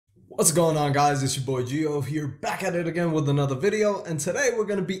What's going on, guys? It's your boy Gio here, back at it again with another video, and today we're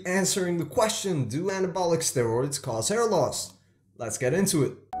going to be answering the question, do anabolic steroids cause hair loss? Let's get into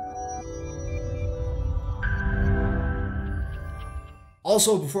it.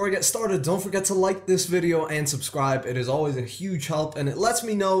 Also, before I get started, don't forget to like this video and subscribe. It is always a huge help and it lets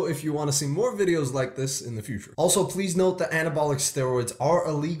me know if you want to see more videos like this in the future. Also, please note that anabolic steroids are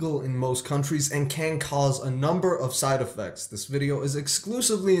illegal in most countries and can cause a number of side effects. This video is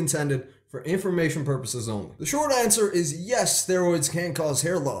exclusively intended for information purposes only. The short answer is yes, steroids can cause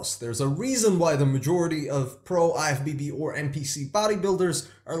hair loss. There's a reason why the majority of pro IFBB or NPC bodybuilders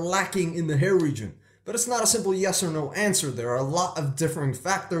are lacking in the hair region. But it's not a simple yes or no answer. There are a lot of differing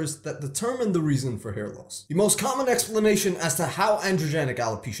factors that determine the reason for hair loss. The most common explanation as to how androgenic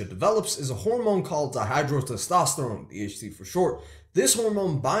alopecia develops is a hormone called dihydrotestosterone, DHT for short. This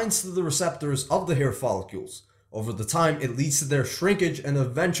hormone binds to the receptors of the hair follicles. Over the time, it leads to their shrinkage, and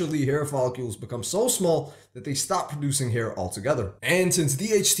eventually hair follicles become so small that they stop producing hair altogether. And since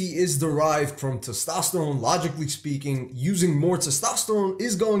DHT is derived from testosterone, logically speaking, using more testosterone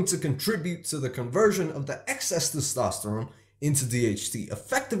is going to contribute to the conversion of the excess testosterone into DHT,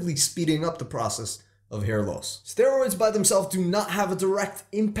 effectively speeding up the process of hair loss. Steroids by themselves do not have a direct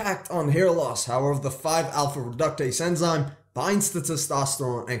impact on hair loss. However, the 5-alpha reductase enzyme binds to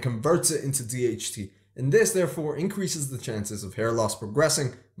testosterone and converts it into DHT. And this therefore increases the chances of hair loss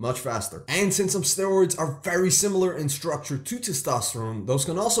progressing much faster. And since some steroids are very similar in structure to testosterone, those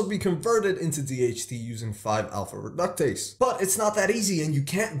can also be converted into DHT using 5-alpha reductase. But it's not that easy, and you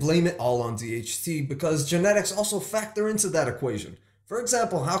can't blame it all on DHT because genetics also factor into that equation. For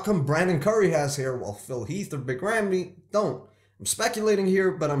example, how come Brandon Curry has hair while Phil Heath or Big Randy don't? I'm speculating here,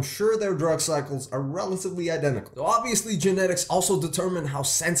 but I'm sure their drug cycles are relatively identical. So obviously genetics also determine how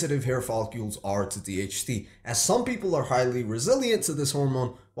sensitive hair follicles are to DHT, as some people are highly resilient to this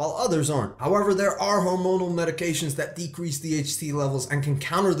hormone while others aren't. However, there are hormonal medications that decrease DHT levels and can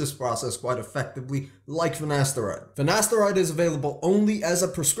counter this process quite effectively, like finasteride. Finasteride is available only as a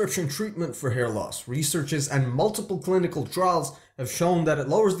prescription treatment for hair loss. Researches and multiple clinical trials have shown that it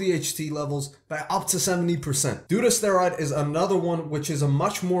lowers DHT levels by up to 70%. Dutasteride is another one, which is a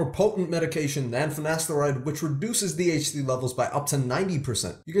much more potent medication than finasteride, which reduces DHT levels by up to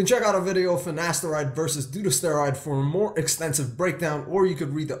 90%. You can check out a video of finasteride versus dutasteride for a more extensive breakdown, or you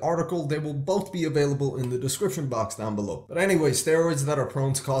could read the article. They will both be available in the description box down below. But anyway, steroids that are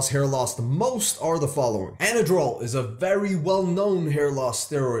prone to cause hair loss the most are the following. Anadrol is a very well-known hair loss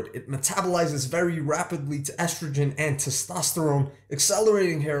steroid. It metabolizes very rapidly to estrogen and testosterone,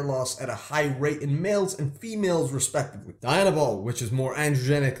 accelerating hair loss at a high rate in males and females respectively. Dianabol, which is more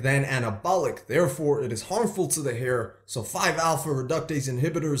androgenic than anabolic, therefore it is harmful to the hair, so 5-alpha reductase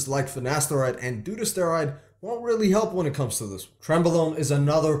inhibitors like finasteride and dutasteride won't really help when it comes to this. Trenbolone is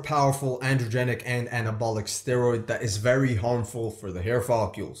another powerful androgenic and anabolic steroid that is very harmful for the hair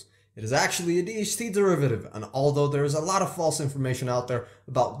follicles. It is actually a DHT derivative, and although there is a lot of false information out there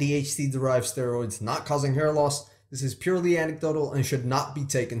about DHT-derived steroids not causing hair loss, this is purely anecdotal and should not be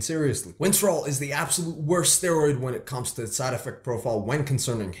taken seriously. Winstrol is the absolute worst steroid when it comes to its side effect profile when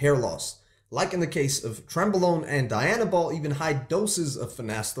concerning hair loss. Like in the case of Trenbolone and Dianabol, even high doses of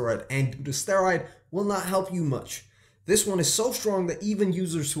finasteride and dutasteride will not help you much. This one is so strong that even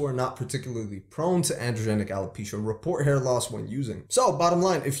users who are not particularly prone to androgenic alopecia report hair loss when using. So bottom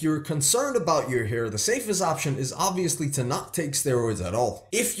line, if you're concerned about your hair, the safest option is obviously to not take steroids at all.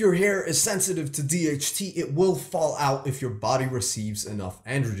 If your hair is sensitive to DHT, it will fall out if your body receives enough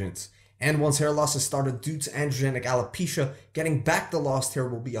androgens. And once hair loss is started due to androgenic alopecia, getting back the lost hair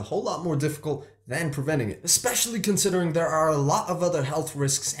will be a whole lot more difficult than preventing it, especially considering there are a lot of other health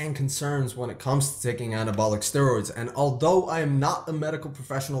risks and concerns when it comes to taking anabolic steroids. And although I am not a medical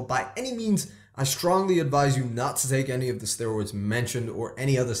professional by any means, I strongly advise you not to take any of the steroids mentioned, or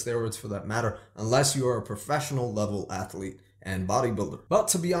any other steroids for that matter, unless you are a professional level athlete and bodybuilder. But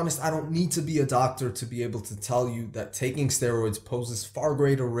to be honest, I don't need to be a doctor to be able to tell you that taking steroids poses far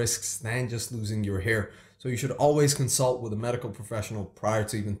greater risks than just losing your hair. So you should always consult with a medical professional prior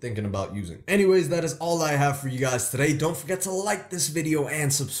to even thinking about using. Anyways, that is all I have for you guys today. Don't forget to like this video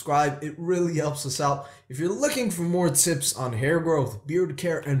and subscribe. It really helps us out. If you're looking for more tips on hair growth, beard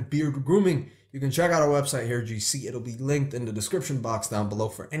care, and beard grooming, you can check out our website, HAIRGC. It'll be linked in the description box down below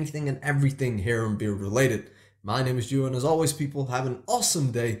for anything and everything hair and beard related. My name is Gio, and as always, people, have an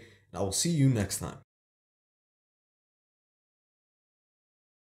awesome day, and I will see you next time.